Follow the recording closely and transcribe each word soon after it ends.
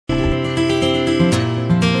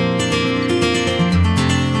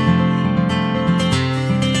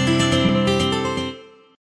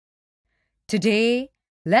Today,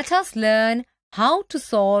 let us learn how to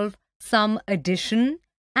solve some addition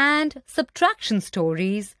and subtraction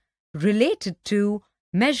stories related to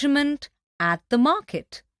measurement at the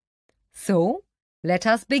market. So, let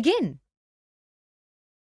us begin.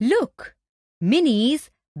 Look, Minnie's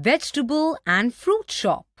vegetable and fruit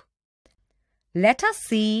shop. Let us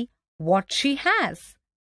see what she has.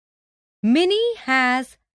 Minnie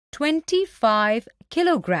has 25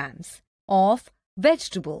 kilograms of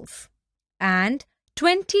vegetables and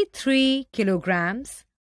 23 kilograms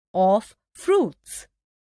of fruits.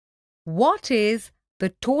 What is the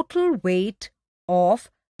total weight of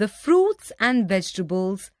the fruits and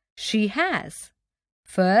vegetables she has?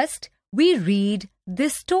 First, we read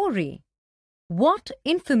this story. What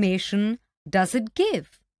information does it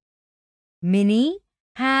give? Minnie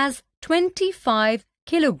has 25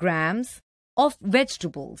 kilograms of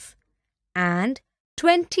vegetables and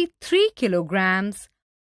 23 kilograms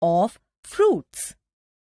of fruits.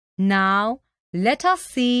 Now, let us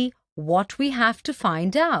see what we have to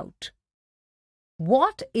find out.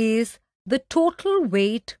 What is the total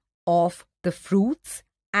weight of the fruits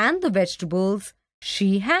and the vegetables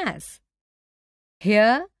she has?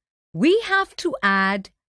 Here, we have to add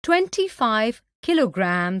 25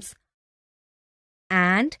 kilograms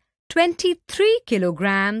and 23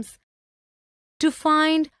 kilograms to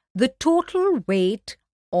find the total weight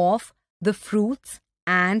of the fruits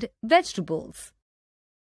and vegetables.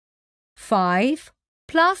 5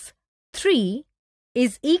 plus 3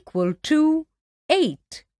 is equal to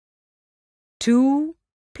 8. 2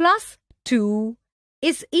 plus 2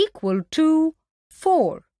 is equal to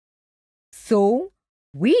 4. So,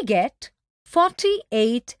 we get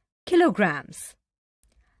 48 kilograms.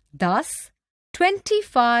 Thus,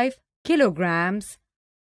 25 kilograms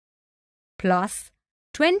plus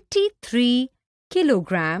 23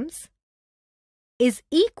 kilograms is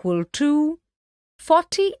equal to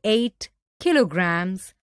 48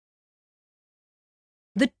 kilograms.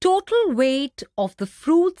 The total weight of the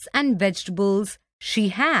fruits and vegetables she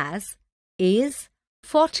has is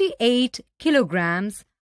 48 kilograms.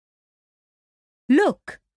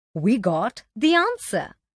 Look, we got the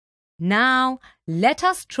answer. Now, let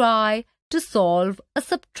us try to solve a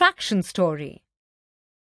subtraction story.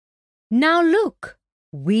 Now look,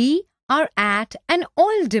 we are at an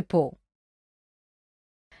oil depot.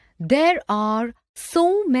 There are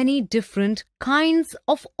so many different kinds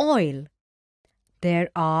of oil.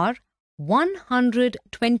 There are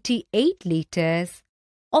 128 liters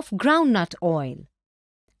of groundnut oil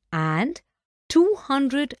and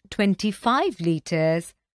 225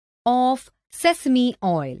 liters of sesame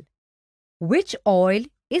oil. Which oil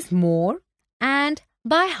is more and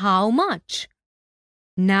by how much?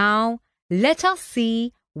 Now, let us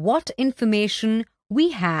see what information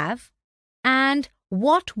we have and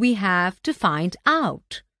what we have to find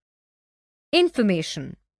out.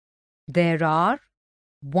 Information. There are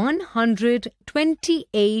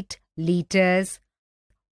 128 liters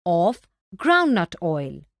of groundnut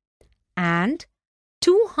oil and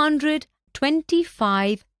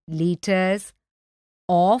 225 liters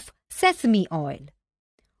of sesame oil.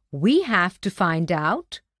 We have to find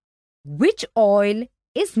out which oil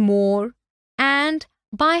is more and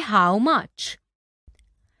by how much.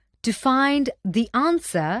 To find the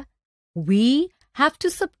answer, we have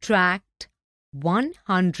to subtract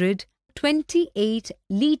 128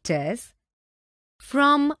 liters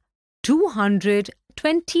from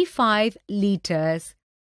 225 liters.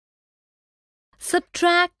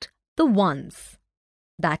 Subtract the ones,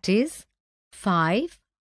 that is 5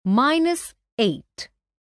 minus 8.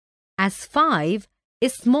 As 5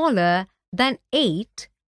 is smaller than 8,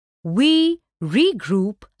 we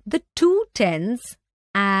regroup the two tens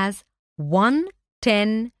as 1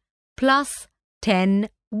 10 plus 10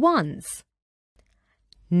 ones.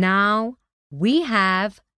 Now we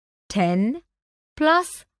have 10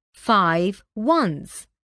 plus 5 ones,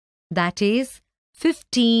 that is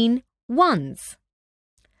 15 ones.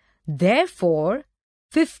 Therefore,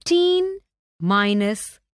 15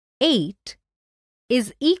 minus 8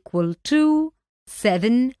 is equal to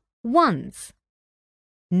 7 ones.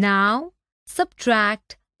 Now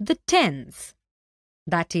subtract the tens,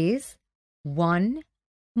 that is 1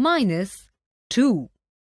 minus 2.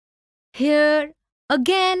 Here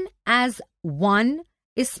again, as 1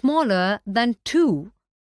 is smaller than 2,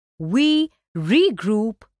 we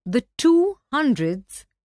regroup the two hundreds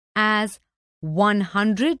as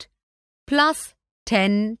 100 plus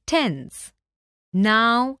 10 tens.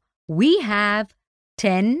 Now we have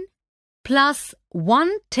 10 plus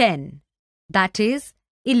 1 10, that is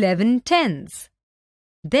 11 tens.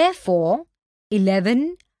 Therefore,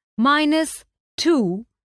 11 minus 2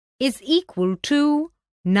 is equal to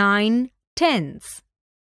 9/10.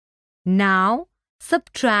 Now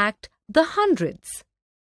subtract the hundreds.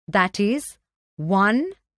 That is,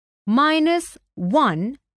 1 minus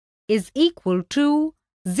 1 is equal to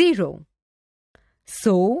 0.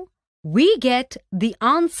 So, we get the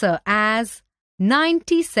answer as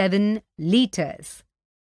 97 liters.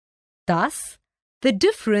 Thus, the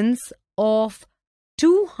difference of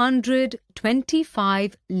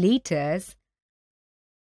 225 liters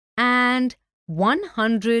and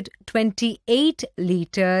 128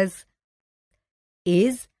 liters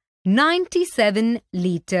is 97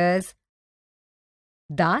 liters.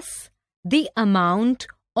 Thus, the amount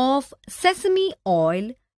of sesame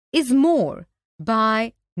oil is more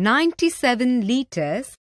by 97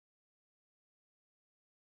 liters,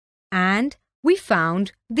 and we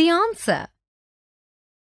found the answer.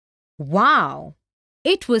 Wow!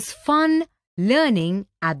 It was fun learning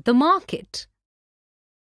at the market.